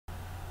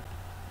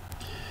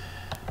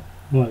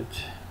Right.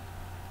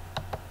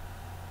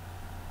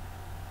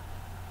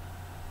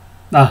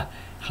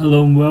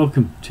 Hello and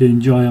welcome to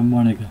Enjoy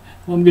Harmonica.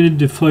 What I'm going to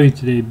do for you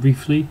today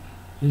briefly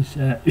is,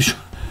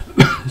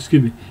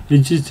 excuse me,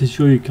 is just to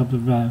show you a couple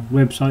of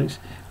websites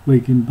where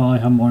you can buy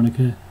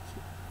harmonicas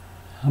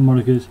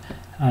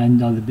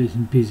and other bits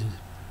and pieces.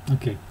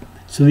 Okay,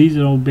 so these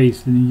are all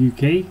based in the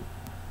UK,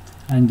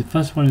 and the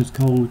first one is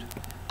called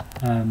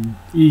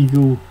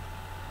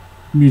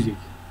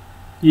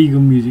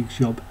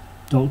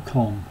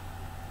EagleMusicShop.com.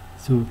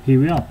 So here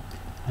we are.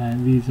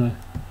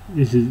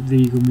 This is the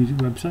Eagle Music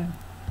website,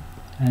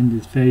 and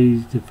it's very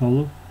easy to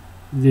follow.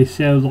 They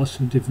sell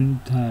lots of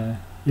different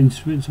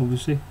instruments,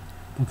 obviously,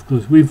 but of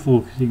course we're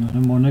focusing on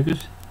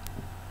harmonicas,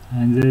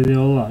 and there they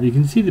all are. You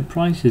can see the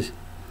prices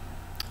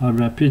are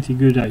pretty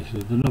good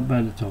actually, they're not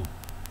bad at all.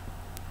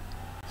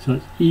 So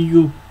it's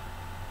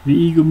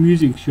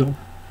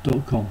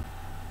EagleMusicShop.com.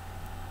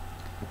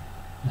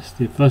 That's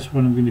the first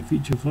one I'm going to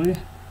feature for you.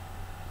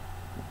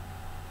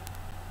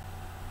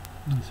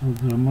 That's all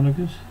the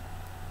harmonicas.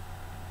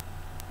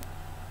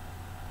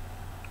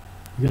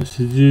 You got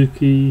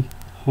Suzuki,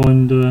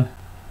 Honda,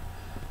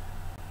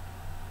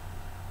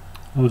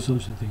 all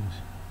sorts of things,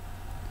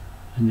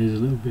 and there's a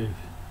little bit of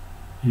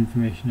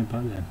information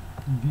about them.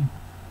 Okay,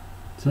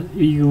 so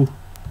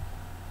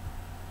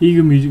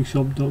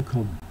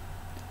EagleMusicShop.com.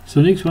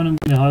 So the next one I'm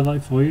going to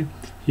highlight for you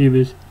here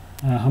is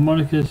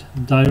Harmonicas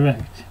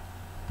Direct,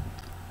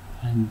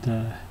 and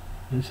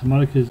it's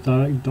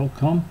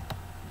harmonicasdirect.com,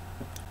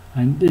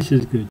 and this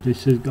is good.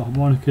 This has got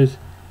harmonicas,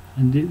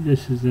 and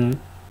this is a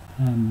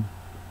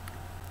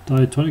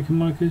diatonic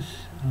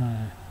harmonicas,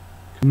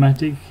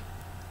 chromatic,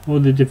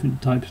 all the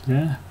different types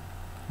there,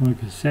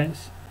 harmonica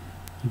sets.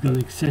 You've got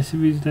the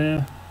accessories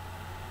there,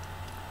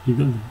 you've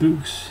got the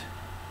books,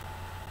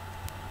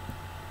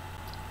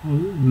 all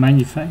the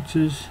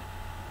manufacturers.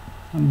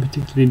 I'm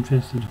particularly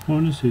interested in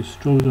Horner, so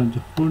scroll down to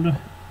Horner,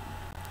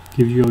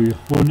 gives you all your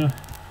Horner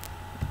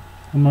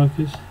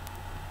harmonicas.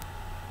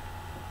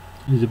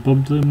 There's a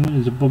Bob Dylan one,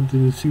 there's a Bob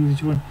Dylan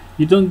signature one.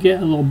 You don't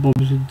get a lot of Bob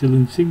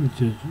Dylan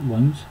signature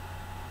ones,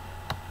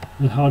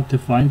 they're hard to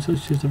find, so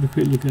let's just have a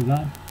quick look at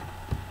that.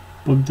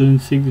 Bob Dylan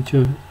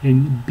signature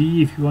in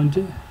B if you want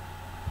it.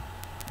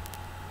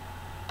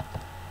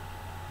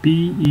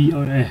 B, E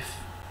or F.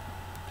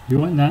 If you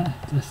want that,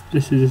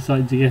 this is the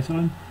site to get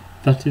on.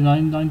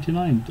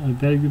 $39.99, a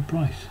very good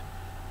price.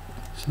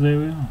 So there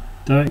we are.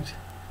 Direct,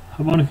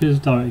 Harmonicas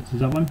Direct is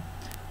that one.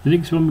 The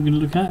next one we're going to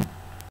look at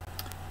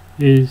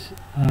is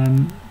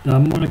the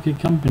Harmonica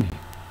Company.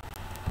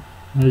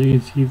 As you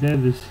can see there,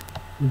 there's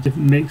the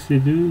different makes they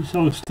do. It's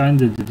all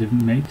standard, the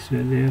different makes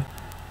right there.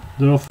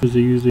 Their offers are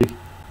usually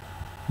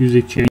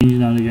change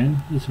now and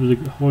again. Let's have a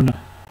look at Horner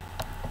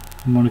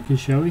harmonica,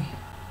 shall we?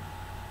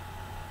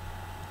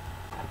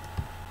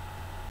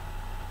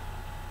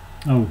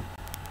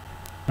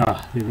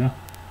 There we are.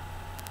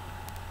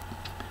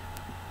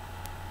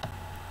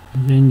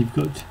 And then you've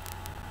got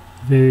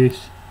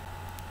various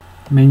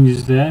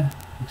menus there,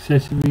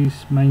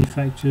 accessories,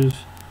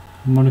 manufacturers,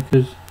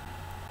 harmonicas,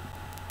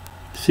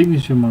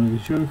 signature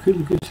harmonicas. Shall we have a quick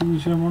look at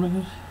signature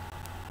harmonicas?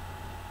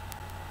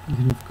 You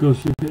can of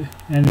course look at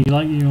any you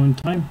like in your own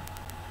time.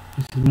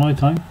 This is my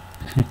time.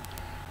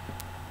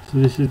 So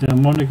this is the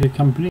Harmonica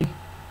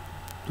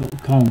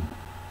Company.com,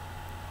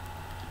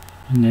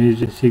 and there is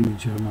the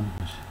signature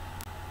harmonicas.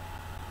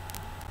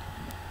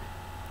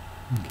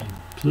 Okay,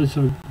 so let's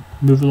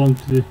move along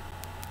to the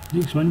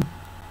next one.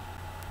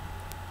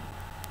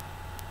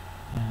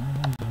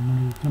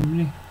 Harmonica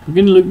Company. We're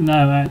going to look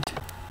now at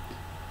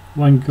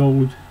one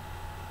called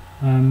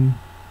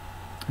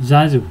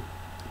Zazzle.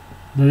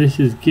 Now this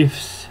is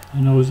gifts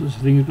and all sorts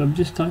of things, but I've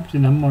just typed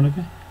in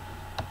harmonica,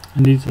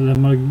 and these are the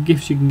harmonica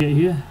gifts you can get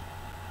here.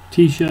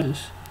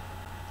 T-shirts,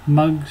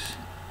 mugs,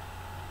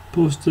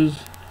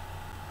 posters,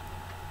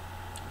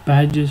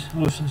 badges,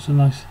 all sorts of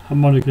nice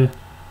harmonica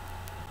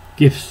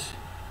gifts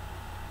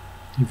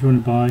if you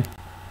want to buy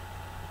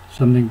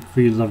something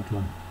for your loved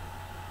one.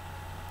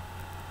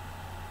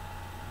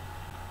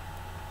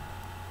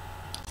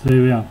 So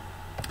there we are.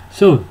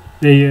 So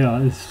there you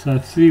are. There's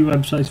 3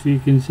 websites for you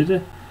to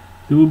consider.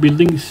 There will be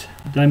links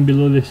down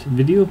below this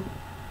video.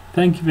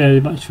 Thank you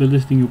very much for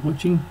listening and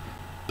watching.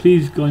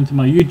 Please go into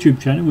my YouTube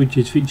channel, which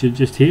is featured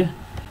just here,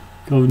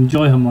 called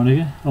Enjoy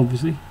Harmonica,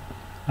 obviously,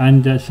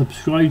 and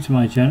subscribe to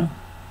my channel.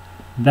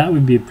 That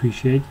would be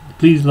appreciated.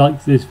 Please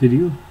like this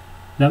video,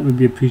 that would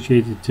be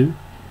appreciated too,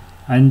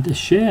 and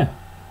share.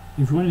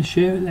 If you want to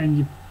share it,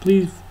 then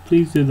please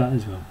do that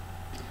as well.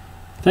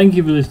 Thank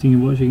you for listening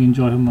and watching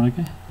Enjoy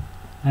Harmonica,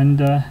 and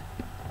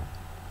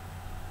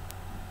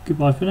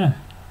goodbye for now.